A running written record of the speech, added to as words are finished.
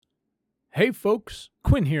Hey folks,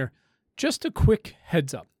 Quinn here. Just a quick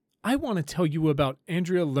heads up. I want to tell you about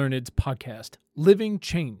Andrea Learned's podcast, Living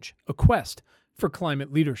Change, a quest for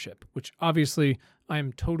climate leadership, which obviously I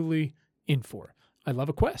am totally in for. I love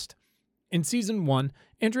a quest. In season 1,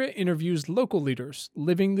 Andrea interviews local leaders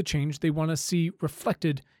living the change they want to see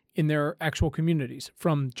reflected in their actual communities,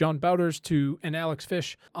 from John Bowders and Alex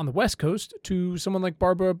Fish on the West Coast to someone like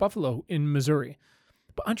Barbara Buffalo in Missouri.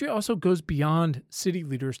 But Andrea also goes beyond city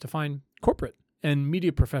leaders to find corporate and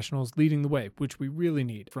media professionals leading the way, which we really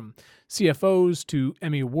need, from CFOs to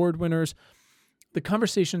Emmy Award winners. The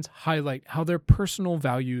conversations highlight how their personal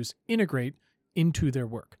values integrate into their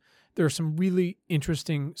work. There are some really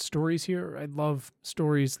interesting stories here. I love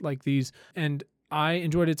stories like these, and I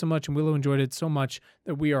enjoyed it so much, and Willow enjoyed it so much,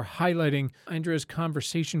 that we are highlighting Andrea's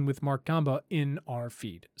conversation with Mark Gamba in our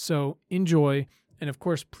feed. So enjoy. And of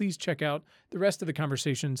course, please check out the rest of the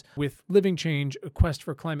conversations with Living Change, a quest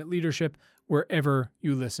for climate leadership, wherever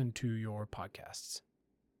you listen to your podcasts.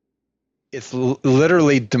 It's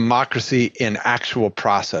literally democracy in actual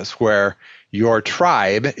process, where your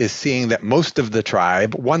tribe is seeing that most of the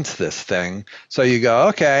tribe wants this thing. So you go,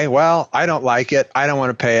 okay, well, I don't like it. I don't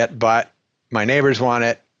want to pay it, but my neighbors want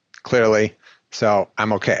it, clearly. So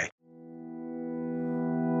I'm okay.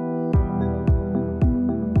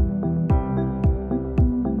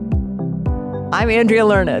 I'm Andrea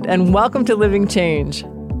Learned, and welcome to Living Change,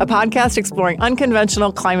 a podcast exploring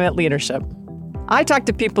unconventional climate leadership. I talk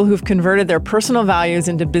to people who've converted their personal values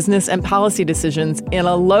into business and policy decisions in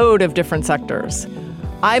a load of different sectors.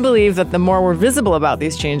 I believe that the more we're visible about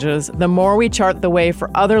these changes, the more we chart the way for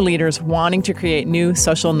other leaders wanting to create new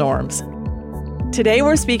social norms. Today,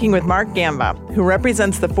 we're speaking with Mark Gamba, who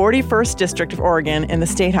represents the 41st District of Oregon in the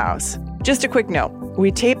State House. Just a quick note.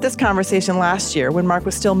 We taped this conversation last year when Mark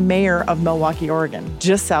was still mayor of Milwaukie, Oregon,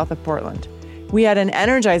 just south of Portland. We had an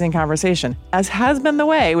energizing conversation, as has been the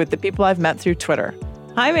way with the people I've met through Twitter.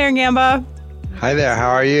 Hi, Mayor Gamba. Hi there. How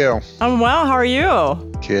are you? I'm well. How are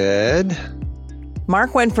you? Good.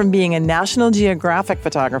 Mark went from being a National Geographic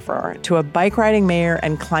photographer to a bike riding mayor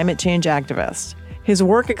and climate change activist. His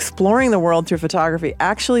work exploring the world through photography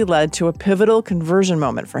actually led to a pivotal conversion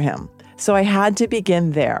moment for him. So I had to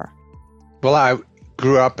begin there. Well, I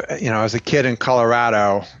grew up, as a kid in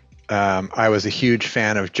Colorado. I was a huge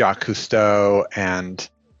fan of Jacques Cousteau and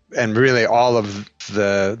really all of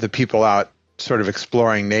the people out sort of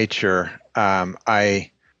exploring nature.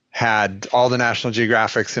 I had all the National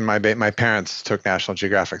Geographics in my parents took National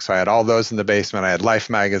Geographic, so I had all those in the basement. I had Life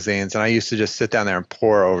magazines, and I used to just sit down there and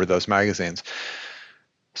pore over those magazines.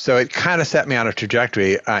 So it kind of set me on a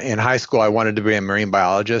trajectory. In high school, I wanted to be a marine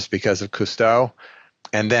biologist because of Cousteau,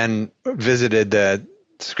 and then visited the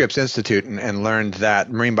Scripps Institute and learned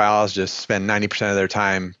that marine biologists spend 90% of their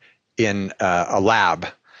time in a lab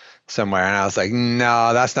somewhere. And I was like,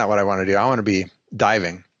 no, that's not what I want to do. I want to be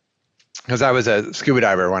diving, because I was a scuba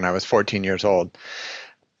diver when I was 14 years old.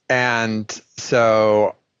 And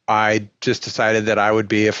so I just decided that I would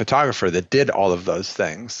be a photographer that did all of those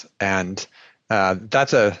things. And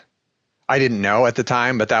I didn't know at the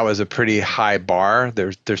time, but that was a pretty high bar.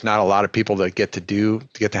 There's not a lot of people that get to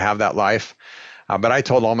have that life. But I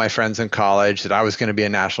told all my friends in college that I was going to be a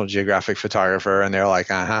National Geographic photographer, and they're like,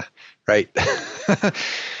 right.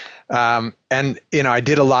 And, I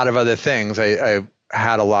did a lot of other things. I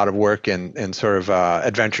had a lot of work in sort of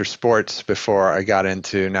adventure sports before I got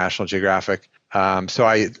into National Geographic. So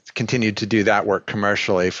I continued to do that work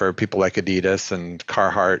commercially for people like Adidas and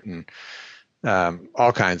Carhartt and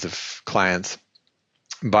all kinds of clients.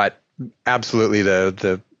 But absolutely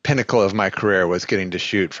the pinnacle of my career was getting to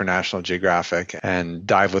shoot for National Geographic and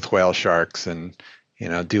dive with whale sharks and,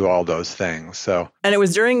 do all those things. And it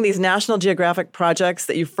was during these National Geographic projects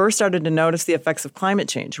that you first started to notice the effects of climate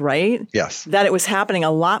change, right? Yes. That it was happening a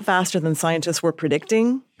lot faster than scientists were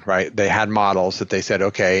predicting. Right. They had models that they said,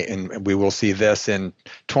 okay, and we will see this in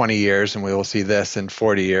 20 years and we will see this in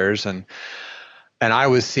 40 years. And I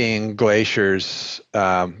was seeing glaciers.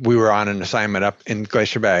 We were on an assignment up in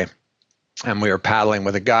Glacier Bay, and we were paddling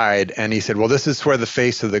with a guide, and he said, well, this is where the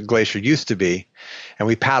face of the glacier used to be. And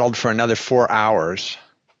we paddled for another 4 hours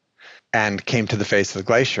and came to the face of the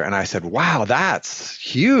glacier. And I said, wow, that's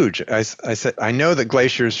huge. I said, I know that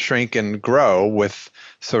glaciers shrink and grow with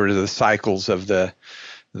sort of the cycles of the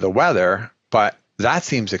weather, but that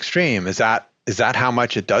seems extreme. Is that how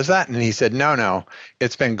much it does that? And he said, no,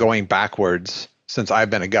 it's been going backwards since I've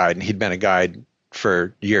been a guide. And he'd been a guide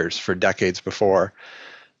for years, for decades before.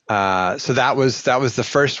 So that was the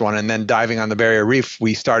first one. And then diving on the Barrier Reef,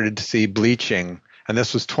 we started to see bleaching. And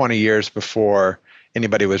this was 20 years before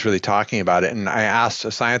anybody was really talking about it. And I asked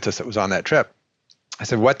a scientist that was on that trip, I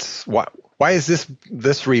said, why is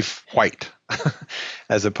this reef white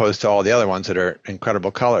as opposed to all the other ones that are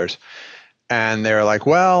incredible colors? And they're like,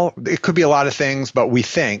 well, it could be a lot of things, but we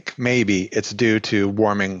think maybe it's due to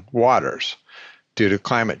warming waters, due to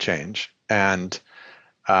climate change. And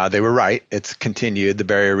they were right. It's continued. The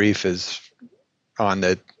barrier reef is on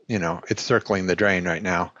it's circling the drain right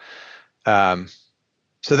now.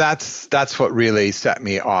 So that's what really set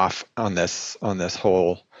me off on this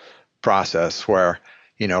whole process where,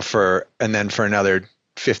 for another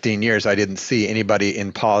 15 years, I didn't see anybody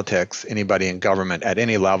in politics, anybody in government at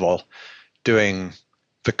any level doing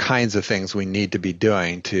the kinds of things we need to be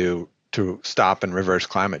doing to stop and reverse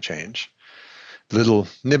climate change. Little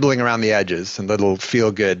nibbling around the edges and little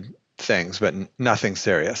feel-good things, but nothing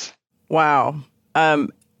serious. Wow.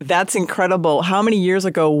 That's incredible. How many years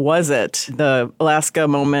ago was it, the Alaska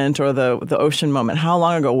moment or the ocean moment? How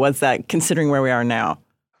long ago was that, considering where we are now?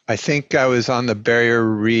 I think I was on the barrier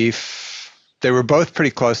reef. They were both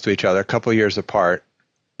pretty close to each other, a couple of years apart.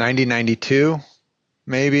 1992,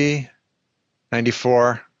 maybe,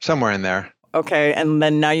 94, somewhere in there. Okay, and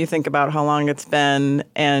then now you think about how long it's been,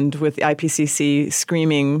 and with the IPCC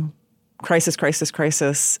screaming, crisis, crisis,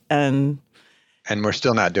 crisis, and we're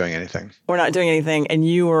still not doing anything. We're not doing anything, and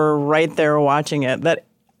you were right there watching it. That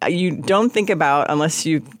you don't think about unless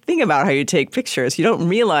you think about how you take pictures. You don't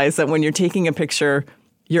realize that when you're taking a picture,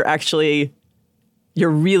 you're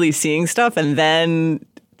really seeing stuff, and then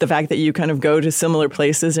the fact that you kind of go to similar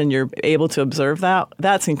places and you're able to observe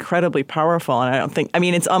that's incredibly powerful. And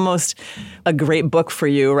it's almost a great book for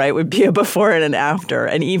you, right? Would be a before and an after.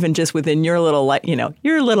 And even just within your little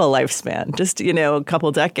lifespan, just, a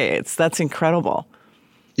couple decades, that's incredible.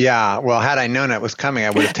 Yeah. Well, had I known it was coming, I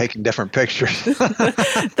would have taken different pictures.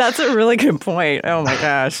 That's a really good point. Oh my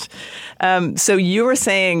gosh. So you were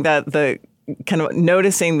saying that the kind of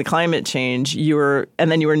noticing the climate change, and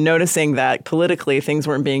then you were noticing that politically things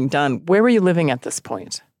weren't being done. Where were you living at this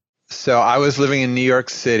point? So I was living in New York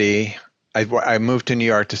City. I moved to New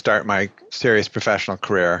York to start my serious professional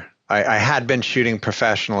career. I had been shooting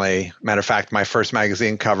professionally. Matter of fact, my first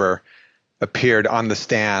magazine cover appeared on the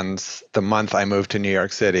stands the month I moved to New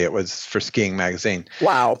York City. It was for Skiing Magazine.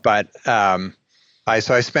 Wow. But I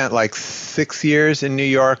spent like 6 years in New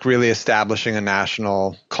York really establishing a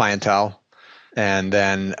national clientele. And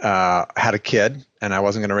then had a kid, and I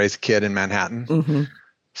wasn't going to raise a kid in Manhattan. Mm-hmm.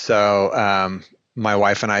 So my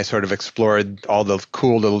wife and I sort of explored all the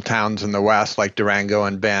cool little towns in the West, like Durango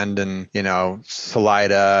and Bend and,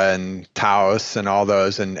 Salida and Taos and all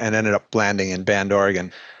those, and ended up landing in Bend,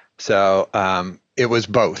 Oregon. So it was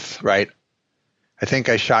both, right? I think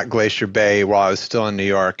I shot Glacier Bay while I was still in New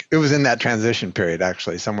York. It was in that transition period,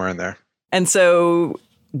 actually, somewhere in there. And so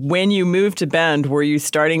when you moved to Bend, were you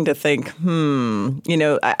starting to think,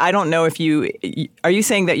 I don't know if are you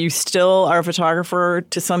saying that you still are a photographer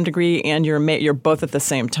to some degree and you're both at the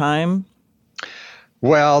same time?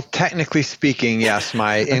 Well, technically speaking, yes,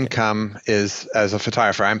 my income is as a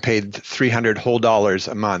photographer. I'm paid $300 whole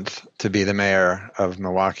a month to be the mayor of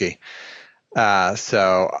Milwaukee.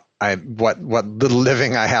 So what little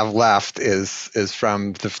living I have left is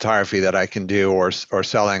from the photography that I can do or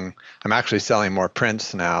selling. I'm actually selling more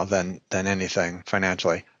prints now than anything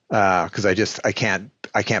financially because I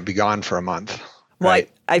can't be gone for a month. Right?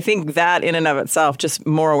 Well, I think that in and of itself, just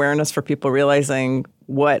more awareness for people realizing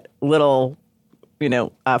what little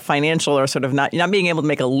financial or sort of not being able to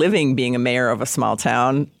make a living being a mayor of a small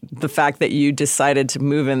town, the fact that you decided to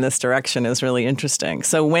move in this direction is really interesting.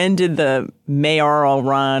 So when did the mayoral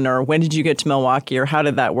run, or when did you get to Milwaukee, or how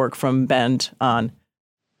did that work from Bend on?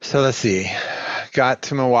 So let's see. Got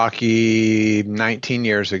to Milwaukee 19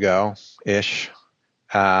 years ago-ish.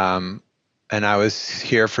 And I was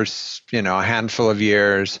here for, a handful of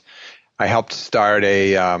years. I helped start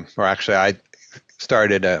I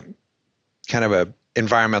started a kind of a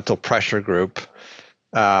environmental pressure group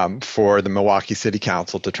for the Milwaukee City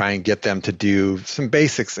Council to try and get them to do some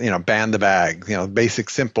basics, ban the bag, basic,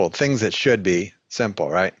 simple things that should be simple,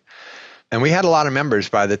 right? And we had a lot of members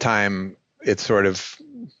by the time it sort of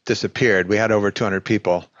disappeared. We had over 200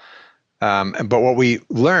 people. But what we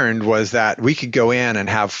learned was that we could go in and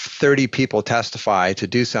have 30 people testify to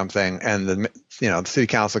do something, and the City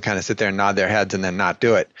Council kind of sit there and nod their heads and then not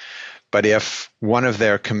do it. But if one of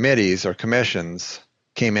their committees or commissions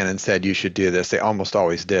came in and said, you should do this, they almost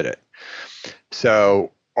always did it.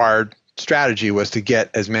 So our strategy was to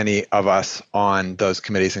get as many of us on those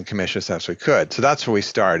committees and commissions as we could. So that's where we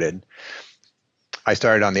started. I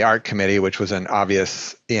started on the art committee, which was an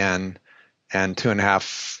obvious in, and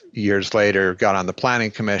 2.5 years later got on the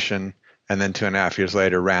planning commission, and then 2.5 years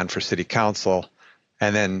later ran for city council.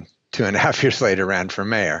 And then 2.5 years later, ran for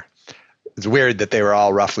mayor. It's weird that they were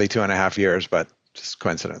all roughly 2.5 years, but just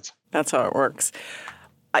coincidence. That's how it works.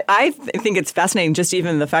 I think it's fascinating, just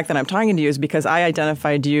even the fact that I'm talking to you is because I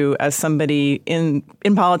identified you as somebody in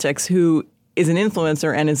politics who is an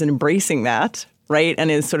influencer and is embracing that, right? And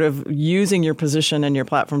is sort of using your position and your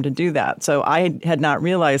platform to do that. So I had not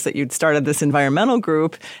realized that you'd started this environmental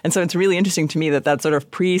group. And so it's really interesting to me that that sort of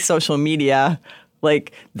pre-social media,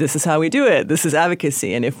 like, this is how we do it. This is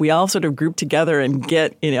advocacy. And if we all sort of group together and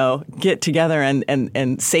get together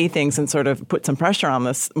and say things and sort of put some pressure on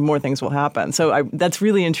this, more things will happen. So that's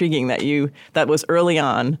really intriguing that was early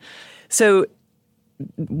on. So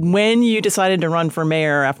when you decided to run for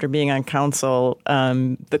mayor after being on council,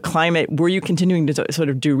 the climate, were you continuing to sort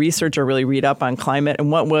of do research or really read up on climate?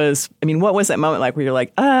 And what was that moment like where you're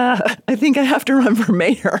like, I think I have to run for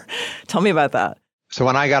mayor? Tell me about that. So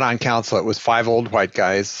when I got on council, it was 5 old white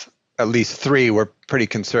guys. At least 3 were pretty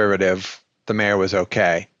conservative. The mayor was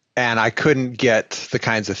okay. And I couldn't get the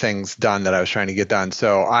kinds of things done that I was trying to get done.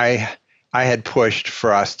 So I had pushed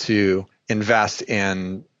for us to invest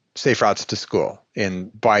in safe routes to school, in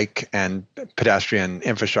bike and pedestrian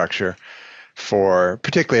infrastructure for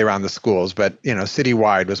particularly around the schools, but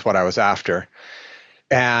citywide was what I was after.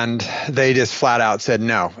 And they just flat out said,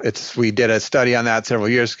 no, we did a study on that several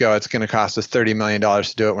years ago. It's going to cost us $30 million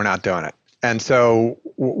to do it. We're not doing it. And so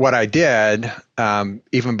what I did,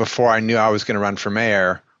 even before I knew I was going to run for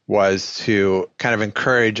mayor, was to kind of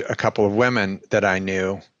encourage a couple of women that I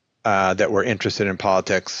knew that were interested in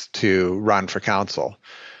politics to run for council.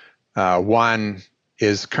 One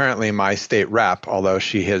is currently my state rep, although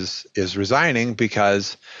she is resigning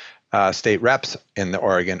because state reps in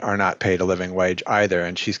Oregon are not paid a living wage either,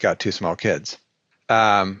 and she's got 2 small kids.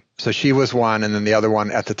 So she was one, and then the other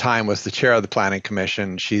one at the time was the chair of the Planning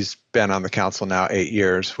Commission. She's been on the council now 8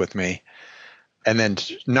 years with me. And then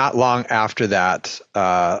not long after that,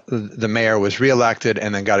 the mayor was reelected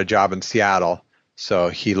and then got a job in Seattle. So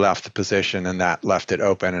he left the position, and that left it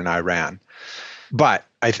open, and I ran. But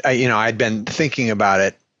I'd been thinking about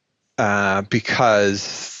it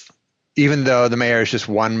because even though the mayor is just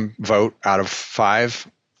 1 vote out of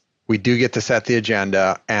 5, we do get to set the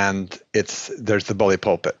agenda, and there's the bully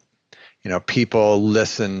pulpit. People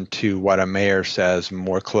listen to what a mayor says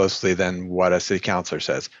more closely than what a city councilor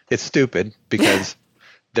says. It's stupid because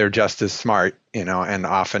they're just as smart, and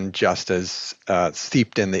often just as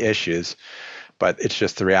steeped in the issues, but it's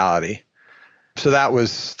just the reality. So that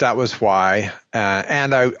was why,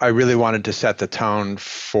 and I really wanted to set the tone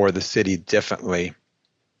for the city differently.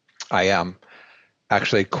 I am.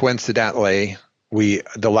 Actually, coincidentally,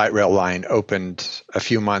 the light rail line opened a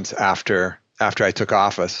few months after I took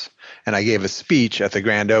office, and I gave a speech at the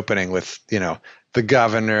grand opening with, the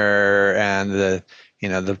governor and the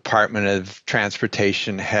Department of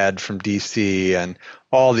Transportation head from DC and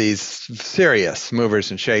all these serious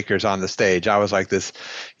movers and shakers on the stage. I was like this,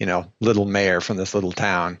 little mayor from this little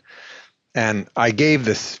town. And I gave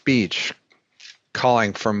this speech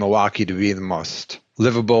calling for Milwaukee to be the most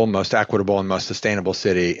livable, most equitable, and most sustainable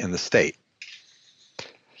city in the state.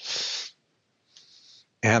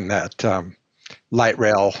 And that light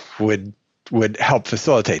rail would help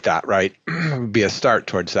facilitate that, right? Would be a start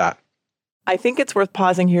towards that. I think it's worth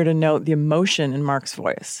pausing here to note the emotion in Mark's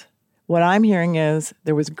voice. What I'm hearing is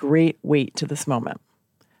there was great weight to this moment.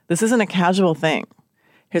 This isn't a casual thing.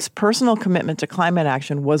 His personal commitment to climate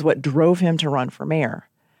action was what drove him to run for mayor.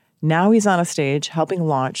 Now he's on a stage helping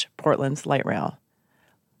launch Portland's light rail.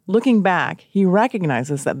 Looking back, he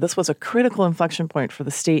recognizes that this was a critical inflection point for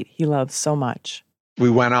the state he loves so much. We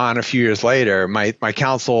went on a few years later. My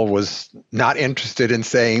council was not interested in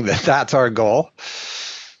saying that that's our goal,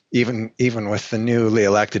 even with the newly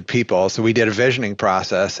elected people. So we did a visioning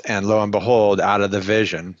process, and lo and behold, out of the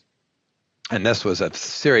vision, and this was a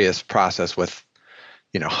serious process with,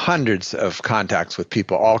 hundreds of contacts with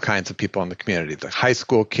people, all kinds of people in the community, the high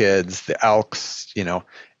school kids, the Elks,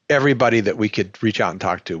 everybody that we could reach out and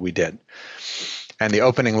talk to, we did. And the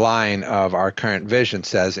opening line of our current vision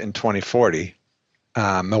says, in 2040,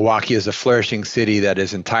 Milwaukee is a flourishing city that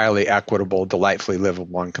is entirely equitable, delightfully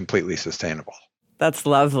livable, and completely sustainable. That's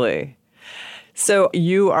lovely. So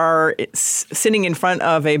you are sitting in front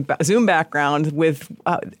of a Zoom background with,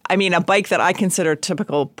 a bike that I consider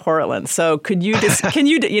typical Portland. So can you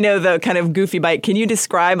the kind of goofy bike, can you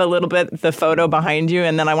describe a little bit the photo behind you?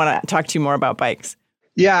 And then I want to talk to you more about bikes.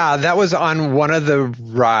 Yeah, that was on one of the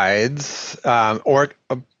rides.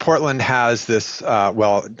 Portland has this,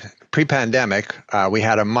 pre-pandemic, we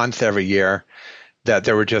had a month every year that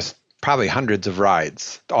there were just probably hundreds of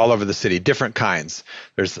rides all over the city, different kinds.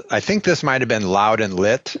 I think this might have been Loud and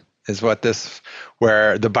Lit is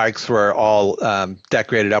where the bikes were all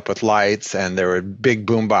decorated up with lights and there were big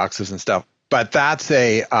boom boxes and stuff. But that's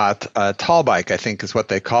a tall bike, I think is what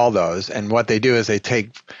they call those. And what they do is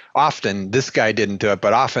this guy didn't do it,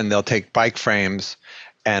 but often they'll take bike frames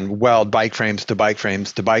and weld bike frames to bike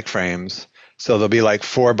frames to bike frames. So they'll be like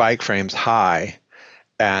 4 bike frames high.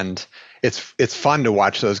 And it's fun to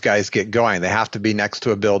watch those guys get going. They have to be next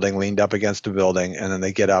to a building, leaned up against a building, and then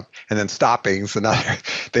they get up. And then stopping is another.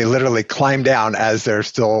 They literally climb down as they're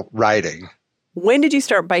still riding. When did you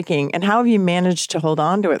start biking, and how have you managed to hold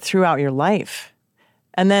on to it throughout your life?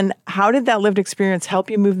 And then how did that lived experience help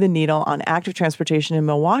you move the needle on active transportation in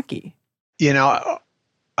Milwaukee?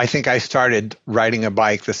 I think I started riding a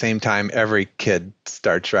bike the same time every kid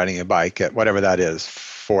starts riding a bike at whatever that is,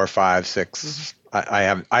 4, 5, 6. Mm-hmm.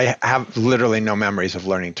 I have literally no memories of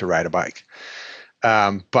learning to ride a bike.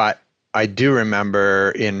 But I do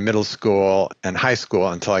remember in middle school and high school,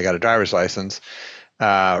 until I got a driver's license,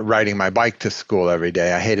 riding my bike to school every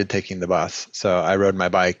day. I hated taking the bus. So I rode my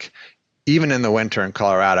bike even in the winter in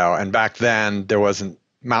Colorado. And back then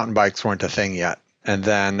mountain bikes weren't a thing yet. And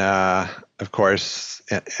then, of course,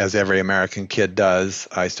 as every American kid does,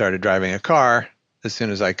 I started driving a car as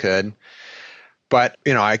soon as I could. But,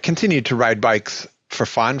 I continued to ride bikes for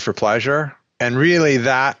fun, for pleasure. And really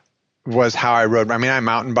that was how I rode. I mean, I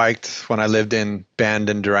mountain biked when I lived in Bend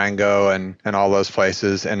and Durango and all those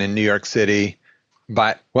places and in New York City.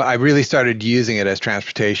 But I really started using it as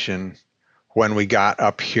transportation when we got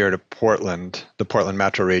up here to Portland, the Portland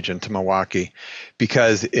metro region, to Milwaukee,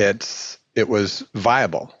 because it was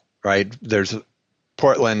viable, right?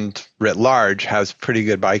 Portland writ large has pretty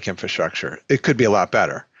good bike infrastructure. It could be a lot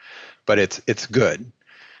better, but it's good.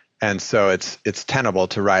 And so it's tenable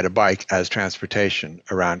to ride a bike as transportation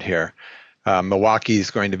around here. Milwaukee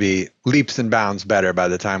is going to be leaps and bounds better by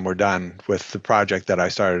the time we're done with the project that I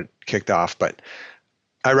kicked off. But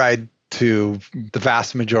I ride to the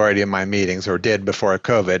vast majority of my meetings, or did before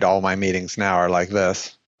COVID. All my meetings now are like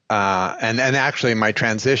this. And actually my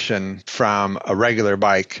transition from a regular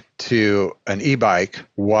bike to an e-bike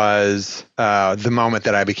was the moment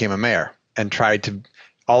that I became a mayor and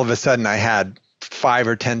all of a sudden I had 5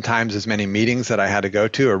 or 10 times as many meetings that I had to go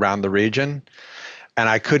to around the region. And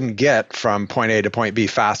I couldn't get from point A to point B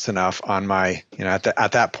fast enough on my,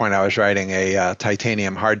 at that point I was riding a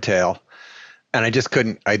titanium hardtail. And I just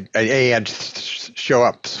couldn't, I had to show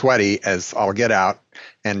up sweaty as all get out,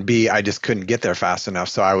 and B, I just couldn't get there fast enough.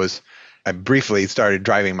 So I briefly started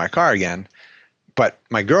driving my car again. But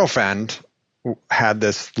my girlfriend had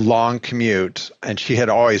this long commute, and she had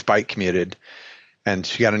always bike commuted, and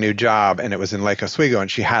she got a new job, and it was in Lake Oswego, and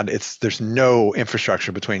there's no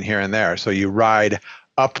infrastructure between here and there. So you ride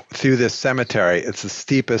up through this cemetery. It's the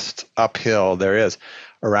steepest uphill there is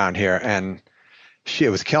around here. And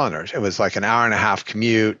it was killing her. It was like an hour and a half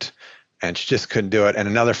commute, and she just couldn't do it. And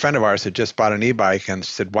another friend of ours had just bought an e-bike, and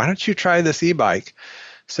she said, "Why don't you try this e-bike?"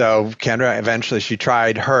 So Kendra, eventually she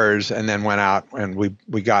tried hers and then went out, and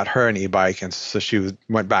we got her an e-bike. And so she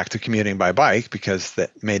went back to commuting by bike because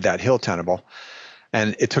that made that hill tenable.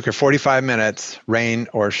 And it took her 45 minutes, rain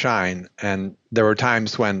or shine. And there were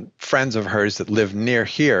times when friends of hers that lived near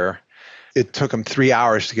here, it took them 3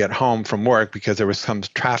 hours to get home from work because there was some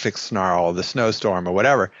traffic snarl, the snowstorm or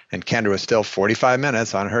whatever. And Kendra was still 45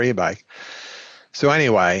 minutes on her e-bike. So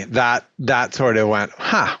anyway, that sort of went,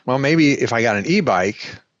 well, maybe if I got an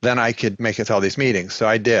e-bike, then I could make it to all these meetings. So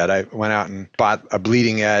I did. I went out and bought a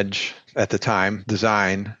Bleeding Edge at the time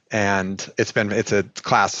design, and it's a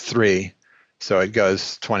class 3. So it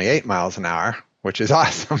goes 28 miles an hour, which is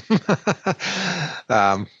awesome.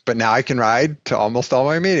 But now I can ride to almost all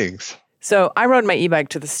my meetings. So I rode my e-bike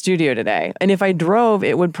to the studio today, and if I drove,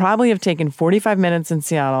 it would probably have taken 45 minutes in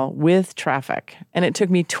Seattle with traffic, and it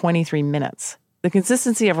took me 23 minutes. The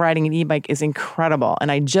consistency of riding an e-bike is incredible,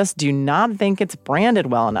 and I just do not think it's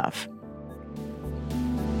branded well enough.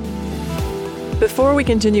 Before we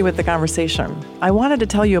continue with the conversation, I wanted to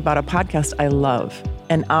tell you about a podcast I love,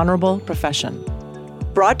 An Honorable Profession.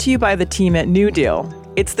 Brought to you by the team at New Deal,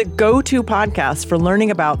 it's the go-to podcast for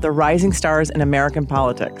learning about the rising stars in American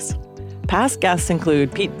politics. Past guests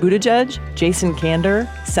include Pete Buttigieg, Jason Kander,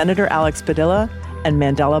 Senator Alex Padilla, and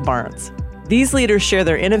Mandela Barnes. These leaders share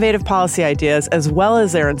their innovative policy ideas as well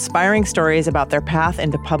as their inspiring stories about their path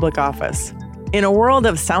into public office. In a world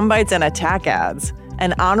of soundbites and attack ads,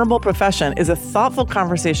 An Honorable Profession is a thoughtful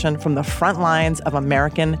conversation from the front lines of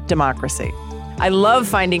American democracy. I love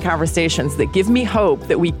finding conversations that give me hope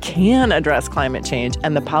that we can address climate change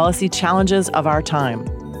and the policy challenges of our time.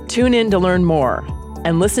 Tune in to learn more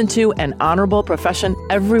and listen to An Honorable Profession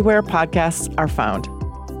everywhere podcasts are found.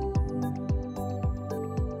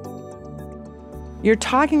 You're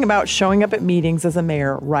talking about showing up at meetings as a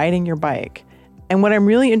mayor, riding your bike. And what I'm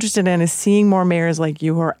really interested in is seeing more mayors like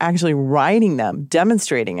you who are actually riding them,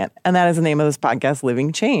 demonstrating it. And that is the name of this podcast,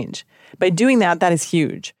 Living Change. By doing that, that is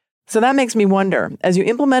huge. So that makes me wonder, as you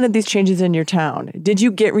implemented these changes in your town, did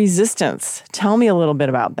you get resistance? Tell me a little bit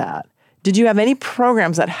about that. Did you have any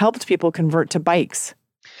programs that helped people convert to bikes?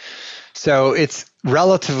 So it's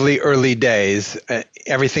relatively early days.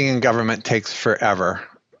 Everything in government takes forever.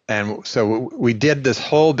 And so we did this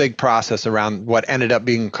whole big process around what ended up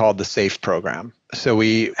being called the SAFE program. So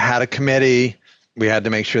we had a committee. We had to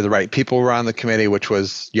make sure the right people were on the committee, which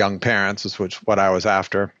was young parents, which what I was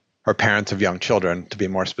after, or parents of young children, to be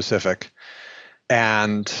more specific.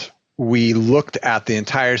 And we looked at the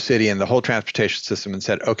entire city and the whole transportation system and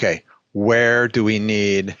said, okay, where do we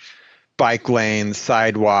need bike lanes,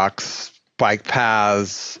 sidewalks, bike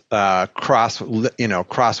paths,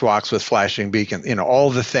 crosswalks with flashing beacons, all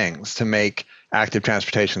the things to make active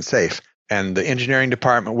transportation safe. And the engineering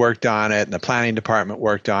department worked on it, and the planning department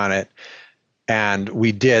worked on it. And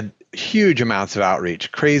we did huge amounts of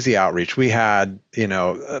outreach, crazy outreach. We had,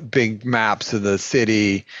 big maps of the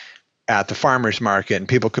city at the farmers market, and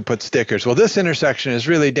people could put stickers. Well, this intersection is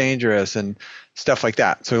really dangerous and stuff like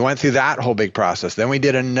that. So we went through that whole big process. Then we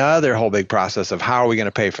did another whole big process of how are we going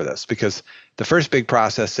to pay for this? Because the first big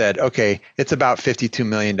process said, okay, it's about $52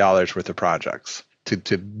 million worth of projects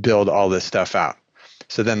to build all this stuff out.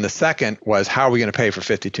 So then the second was, how are we going to pay for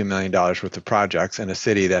 $52 million worth of projects in a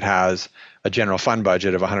city that has a general fund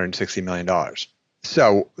budget of $160 million?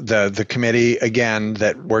 So the committee, again,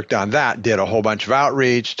 that worked on that did a whole bunch of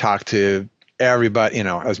outreach, talked to everybody,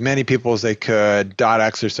 as many people as they could, dot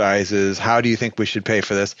exercises. How do you think we should pay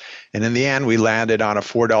for this? And in the end, we landed on a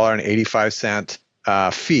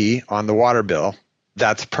 $4.85 fee on the water bill.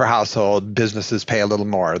 That's per household. Businesses pay a little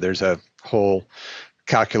more. There's a whole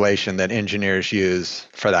calculation that engineers use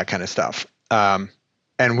for that kind of stuff.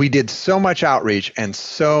 And we did so much outreach and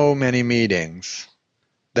so many meetings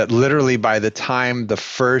that literally by the time the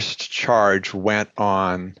first charge went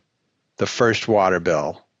on the first water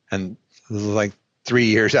bill, and it was like 3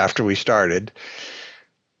 years after we started,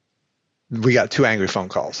 we got 2 angry phone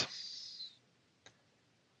calls.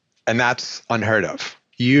 And that's unheard of.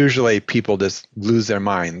 Usually people just lose their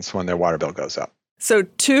minds when their water bill goes up. So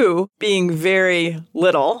 2 being very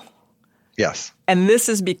little. Yes. And this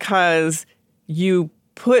is because you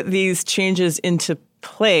put these changes into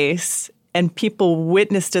place and people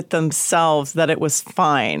witnessed it themselves that it was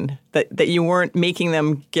fine, that you weren't making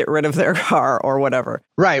them get rid of their car or whatever.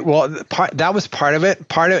 Right. Well, that was part of it.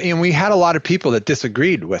 And we had a lot of people that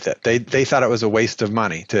disagreed with it. They thought it was a waste of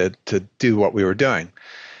money to do what we were doing.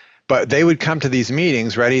 But they would come to these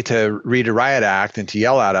meetings ready to read a riot act and to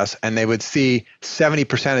yell at us, and they would see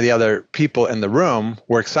 70% of the other people in the room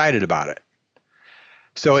were excited about it.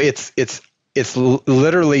 So it's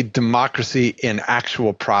literally democracy in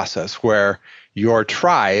actual process, where your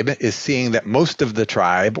tribe is seeing that most of the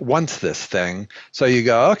tribe wants this thing. So you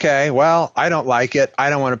go, okay, well, I don't like it. I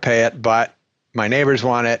don't want to pay it, but my neighbors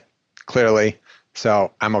want it, clearly,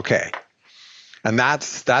 so I'm okay. And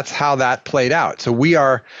that's how that played out. So we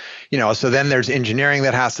are, so then there's engineering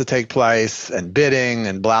that has to take place and bidding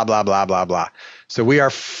and blah, blah, blah, blah, blah. So we are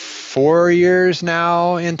 4 years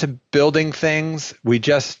now into building things. We've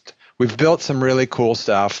built some really cool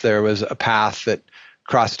stuff. There was a path that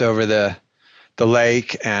crossed over the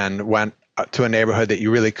lake and went to a neighborhood that you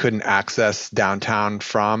really couldn't access downtown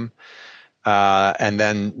from. And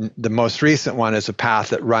then the most recent one is a path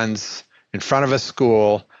that runs in front of a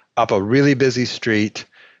school up a really busy street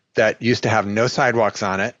that used to have no sidewalks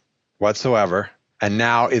on it whatsoever. And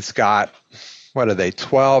now it's got,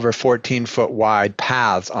 12 or 14 foot wide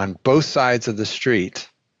paths on both sides of the street.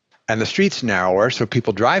 And the street's narrower, so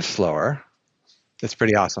people drive slower. It's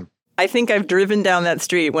pretty awesome. I think I've driven down that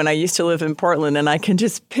street when I used to live in Portland, and I can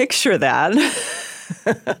just picture that.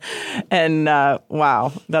 And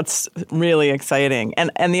wow, that's really exciting.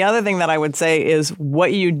 And the other thing that I would say is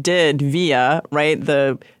what you did via, right,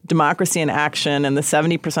 the democracy in action and the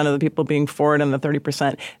 70% of the people being for it and the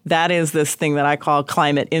 30%, that is this thing that I call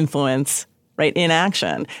climate influence, right, in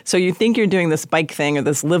action. So you think you're doing this bike thing or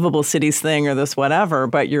this livable cities thing or this whatever,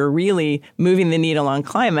 but you're really moving the needle on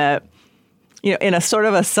climate, in a sort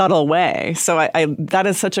of a subtle way. So I that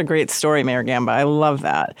is such a great story, Mayor Gamba. I love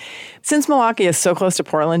that. Since Milwaukee is so close to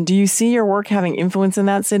Portland, do you see your work having influence in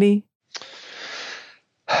that city?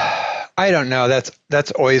 I don't know.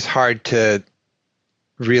 That's always hard to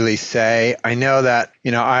really say. I know that,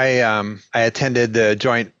 I attended the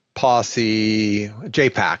Joint Policy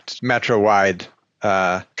JPACT Metro-wide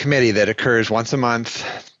committee that occurs once a month.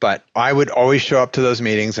 But I would always show up to those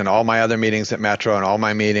meetings and all my other meetings at Metro and all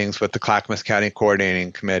my meetings with the Clackamas County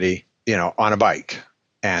Coordinating Committee, on a bike.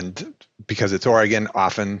 And because it's Oregon,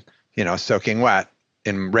 often, soaking wet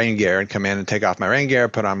in rain gear, and come in and take off my rain gear,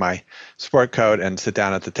 put on my sport coat and sit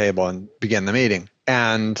down at the table and begin the meeting.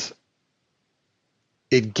 And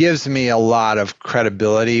it gives me a lot of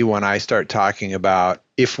credibility when I start talking about,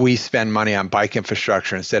 if we spend money on bike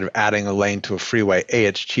infrastructure instead of adding a lane to a freeway, A,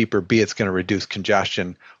 it's cheaper, B, it's going to reduce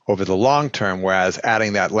congestion over the long term, whereas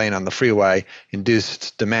adding that lane on the freeway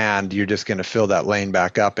induced demand, you're just going to fill that lane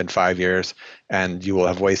back up in 5 years and you will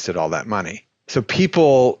have wasted all that money. So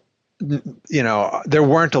people, there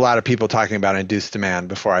weren't a lot of people talking about induced demand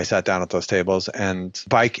before I sat down at those tables, and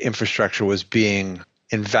bike infrastructure was being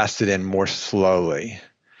invested in more slowly.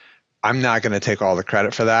 I'm not going to take all the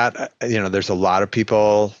credit for that. There's a lot of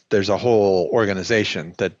people, there's a whole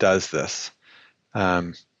organization that does this.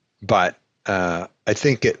 But I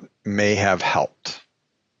think it may have helped.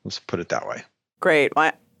 Let's put it that way. Great.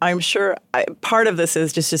 I'm sure part of this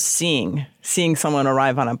is just seeing someone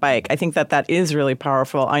arrive on a bike. I think that is really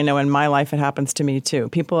powerful. I know in my life it happens to me too.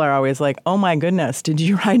 People are always like, oh my goodness, did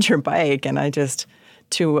you ride your bike? And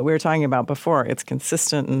to what we were talking about before, it's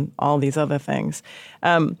consistent and all these other things.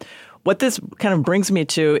 What this kind of brings me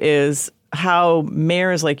to is how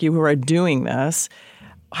mayors like you who are doing this,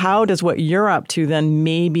 how does what you're up to then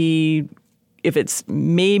maybe, if it's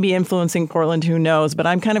maybe influencing Portland, who knows? But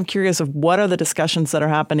I'm kind of curious of what are the discussions that are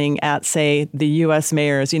happening at, say, the U.S.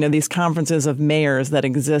 mayors, these conferences of mayors that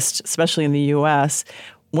exist, especially in the U.S.,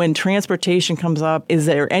 when transportation comes up. Is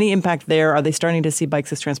there any impact there? Are they starting to see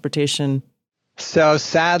bikes as transportation? So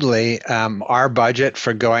sadly, our budget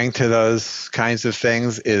for going to those kinds of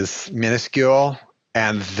things is minuscule.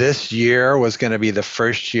 And this year was going to be the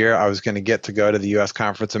first year I was going to get to go to the U.S.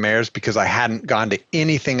 Conference of Mayors, because I hadn't gone to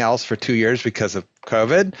anything else for 2 years because of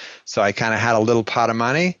COVID. So I kind of had a little pot of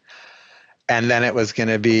money. And then it was going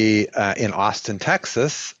to be in Austin,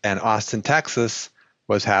 Texas. And Austin, Texas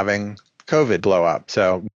was having COVID blow up.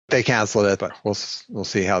 So they canceled it, but we'll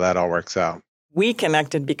see how that all works out. We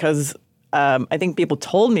connected because I think people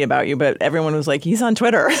told me about you, but everyone was like, he's on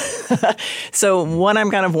Twitter. So what I'm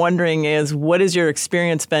kind of wondering is, what has your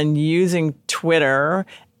experience been using Twitter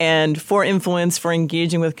and for influence, for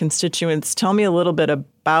engaging with constituents? Tell me a little bit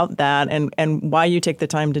about that and why you take the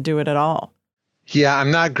time to do it at all. Yeah,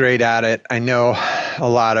 I'm not great at it. I know a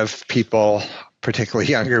lot of people, particularly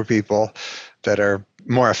younger people, that are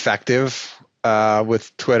more effective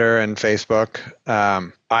with Twitter and Facebook.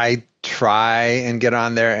 I try and get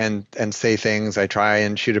on there and say things. I try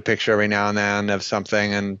and shoot a picture every now and then of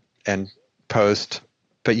something and post.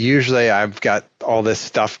 But usually I've got all this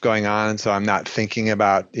stuff going on, so I'm not thinking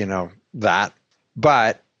about, that.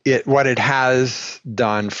 But what it has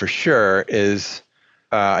done for sure is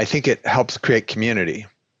I think it helps create community,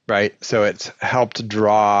 right? So it's helped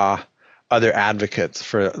draw other advocates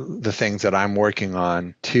for the things that I'm working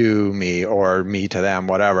on to me, or me to them,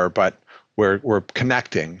 whatever. But we're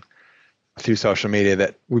connecting through social media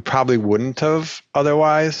that we probably wouldn't have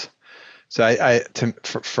otherwise. So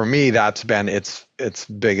for me, that's been its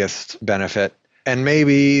biggest benefit. And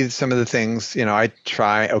maybe some of the things, I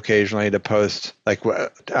try occasionally to post, like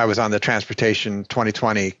I was on the Transportation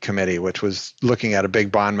 2020 committee, which was looking at a big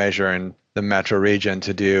bond measure in the metro region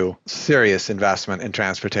to do serious investment in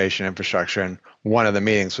transportation infrastructure. And one of the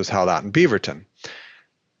meetings was held out in Beaverton.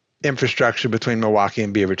 Infrastructure between Milwaukee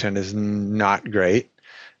and Beaverton is not great.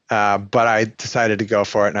 But I decided to go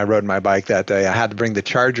for it, and I rode my bike that day. I had to bring the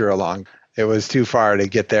charger along. It was too far to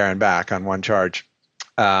get there and back on one charge.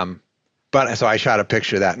 But so I shot a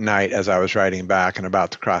picture that night as I was riding back and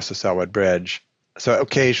about to cross the Selwood Bridge. So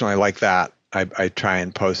occasionally like that, I try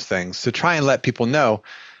and post things to try and let people know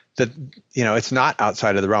that, it's not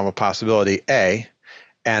outside of the realm of possibility, A.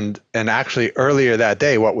 And actually earlier that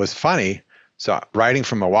day, what was funny, so riding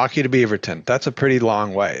from Milwaukee to Beaverton, that's a pretty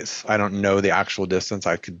long ways. I don't know the actual distance.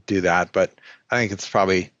 I could do that, but I think it's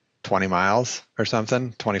probably 20 miles or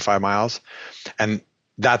something, 25 miles. And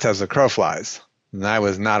that's as the crow flies. And I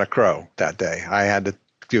was not a crow that day. I had to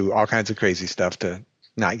do all kinds of crazy stuff to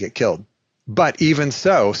not get killed. But even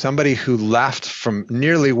so, somebody who left from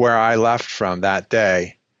nearly where I left from that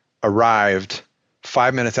day arrived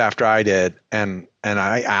 5 minutes after I did, and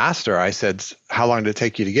I asked her, I said, how long did it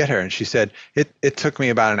take you to get here? And she said, it took me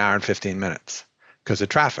about an hour and 15 minutes because of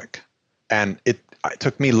traffic. And it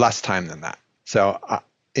took me less time than that. So,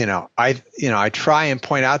 I try and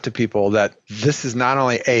point out to people that this is not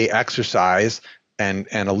only exercise and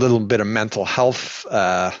a little bit of mental health,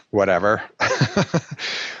 whatever,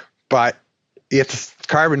 but it's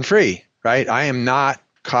carbon free. right? I am not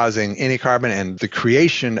causing any carbon, and the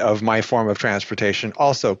creation of my form of transportation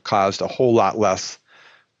also caused a whole lot less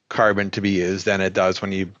carbon to be used than it does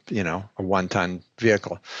when a 1-ton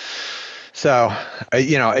vehicle. So,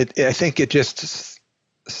 I think it just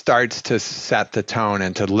starts to set the tone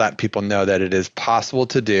and to let people know that it is possible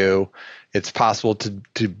to do. It's possible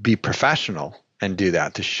to be professional and do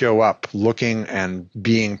that, to show up looking and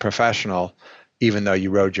being professional, even though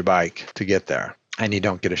you rode your bike to get there and you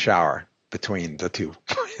don't get a shower between the two.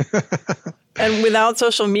 And without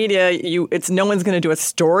social media, no one's going to do a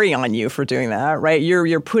story on you for doing that, right?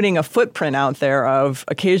 You're putting a footprint out there of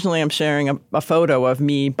occasionally I'm sharing a photo of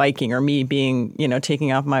me biking or me being,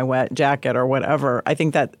 taking off my wet jacket or whatever. I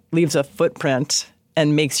think that leaves a footprint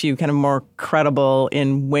and makes you kind of more credible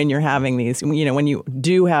in when you're having these, when you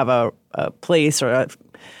do have a place or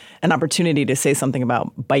an opportunity to say something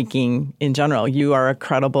about biking in general. You are a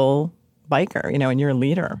credible biker, and you're a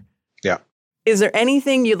leader. Yeah. Is there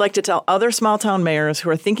anything you'd like to tell other small town mayors who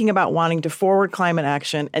are thinking about wanting to forward climate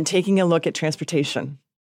action and taking a look at transportation?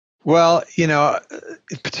 Well,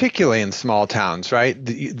 particularly in small towns, right?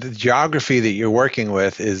 The geography that you're working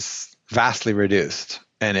with is vastly reduced,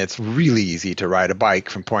 and it's really easy to ride a bike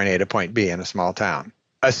from point A to point B in a small town,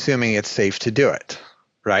 assuming it's safe to do it,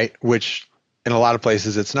 right? Which in a lot of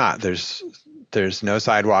places it's not. There's no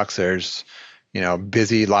sidewalks. There's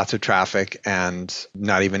busy, lots of traffic, and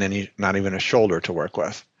not even a shoulder to work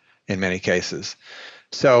with in many cases.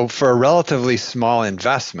 So for a relatively small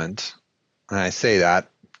investment, and I say that,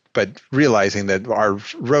 but realizing that our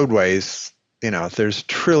roadways, there's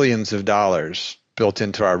trillions of dollars built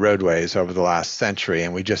into our roadways over the last century,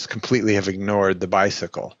 and we just completely have ignored the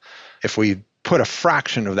bicycle. If we put a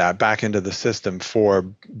fraction of that back into the system for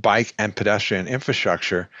bike and pedestrian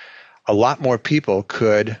infrastructure, a lot more people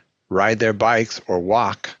could ride their bikes or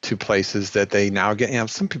walk to places that they now get.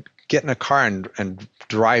 Some people get in a car and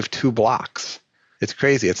drive 2 blocks. It's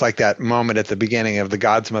crazy. It's like that moment at the beginning of The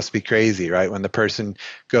Gods Must Be Crazy, right? When the person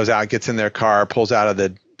goes out, gets in their car, pulls out of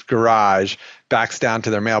the garage, backs down to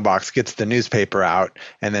their mailbox, gets the newspaper out,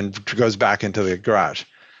 and then goes back into the garage.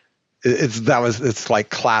 It's like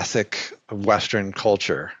classic Western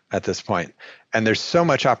culture at this point. And there's so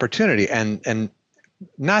much opportunity, and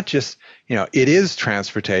not just, it is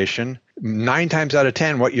transportation. 9 times out of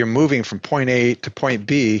 10, what you're moving from point A to point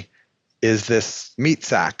B is this meat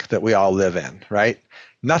sack that we all live in, right?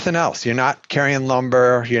 Nothing else. You're not carrying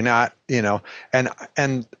lumber. You're not,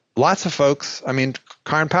 and lots of folks,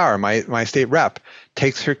 Karin Power, my state rep,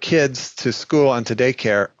 takes her kids to school and to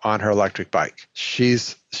daycare on her electric bike.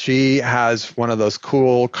 She has one of those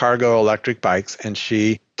cool cargo electric bikes, and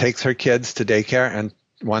she takes her kids to daycare, and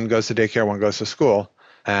one goes to daycare, one goes to school,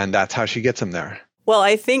 and that's how she gets them there. Well,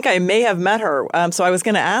 I think I may have met her. So I was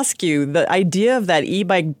going to ask you, the idea of that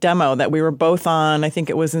e-bike demo that we were both on, I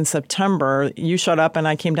think it was in September, you showed up and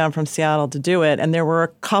I came down from Seattle to do it. And there were a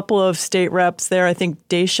couple of state reps there, I think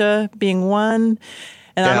Daisha being one.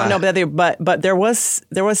 And I don't know, but there was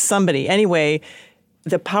somebody. Anyway,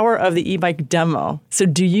 the power of the e-bike demo. So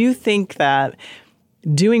do you think that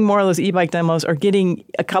doing more of those e-bike demos or getting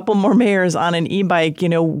a couple more mayors on an e-bike,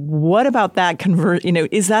 what about that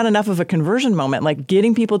is that enough of a conversion moment? Like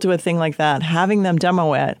getting people to a thing like that, having them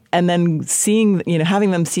demo it, and then having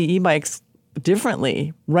them see e-bikes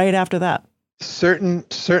differently right after that?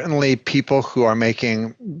 Certainly people who are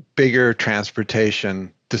making bigger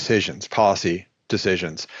transportation decisions, policy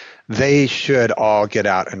decisions, they should all get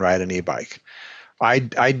out and ride an e-bike. I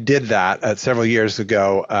did that several years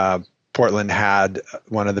ago. Portland had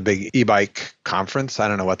one of the big e-bike conference. I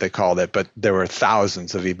don't know what they called it, but there were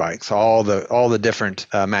thousands of e-bikes. All the different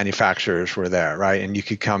manufacturers were there, right? And you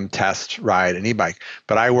could come test ride an e-bike.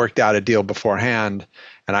 But I worked out a deal beforehand,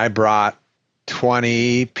 and I brought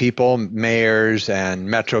 20 people, mayors and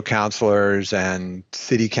metro councilors and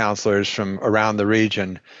city councilors from around the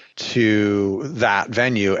region to that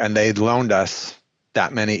venue, and they loaned us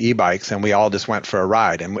that many e-bikes, and we all just went for a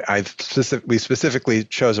ride. And we specifically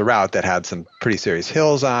chose a route that had some pretty serious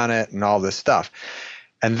hills on it and all this stuff.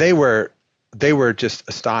 And they were just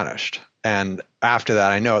astonished. And after that,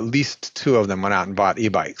 I know at least 2 of them went out and bought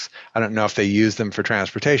e-bikes. I don't know if they used them for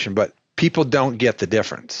transportation, but people don't get the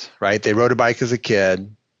difference, right? They rode a bike as a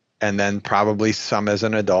kid, and then probably some as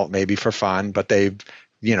an adult, maybe for fun, but they,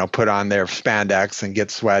 put on their spandex and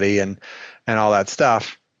get sweaty and all that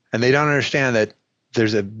stuff. And they don't understand that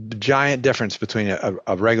there's a giant difference between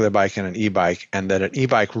a regular bike and an e-bike, and that an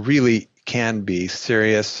e-bike really can be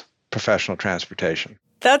serious professional transportation.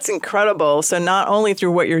 That's incredible. So not only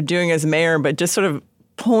through what you're doing as mayor, but just sort of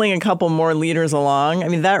pulling a couple more leaders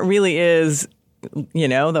along. That really is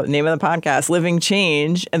the name of the podcast, Living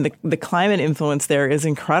Change, and the climate influence there is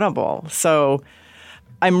incredible. So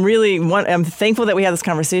I'm thankful that we had this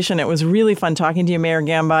conversation. It was really fun talking to you, Mayor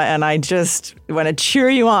Gamba, and I just want to cheer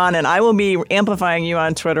you on, and I will be amplifying you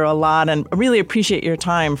on Twitter a lot, and really appreciate your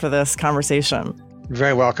time for this conversation. You're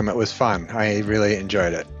very welcome. It was fun. I really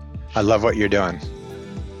enjoyed it. I love what you're doing.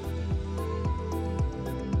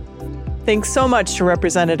 Thanks so much to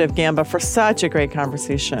Representative Gamba for such a great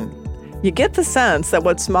conversation. You get the sense that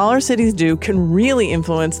what smaller cities do can really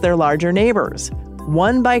influence their larger neighbors.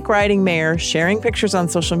 One bike riding mayor sharing pictures on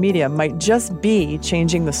social media might just be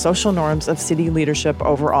changing the social norms of city leadership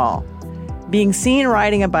overall. Being seen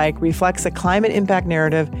riding a bike reflects a climate impact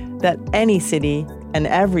narrative that any city and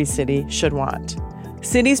every city should want.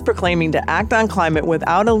 Cities proclaiming to act on climate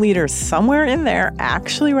without a leader somewhere in there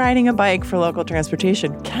actually riding a bike for local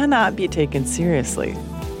transportation cannot be taken seriously.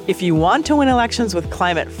 If you want to win elections with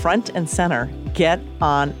climate front and center, get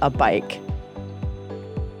on a bike.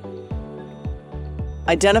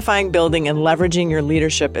 Identifying, building, and leveraging your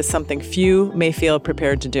leadership is something few may feel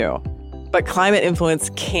prepared to do. But climate influence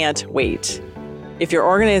can't wait. If your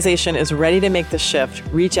organization is ready to make the shift,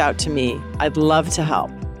 reach out to me. I'd love to help.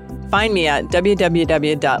 Find me at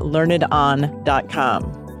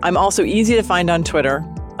www.learnedon.com. I'm also easy to find on Twitter,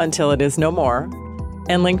 until it is no more,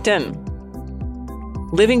 and LinkedIn.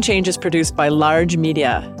 Living Change is produced by Large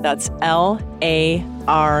Media. That's LARJ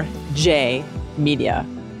Media.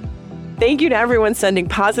 Thank you to everyone sending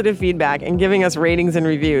positive feedback and giving us ratings and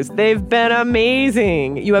reviews. They've been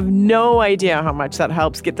amazing. You have no idea how much that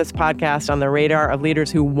helps get this podcast on the radar of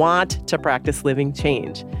leaders who want to practice living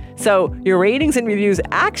change. So your ratings and reviews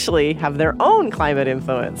actually have their own climate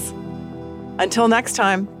influence. Until next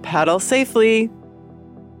time, pedal safely.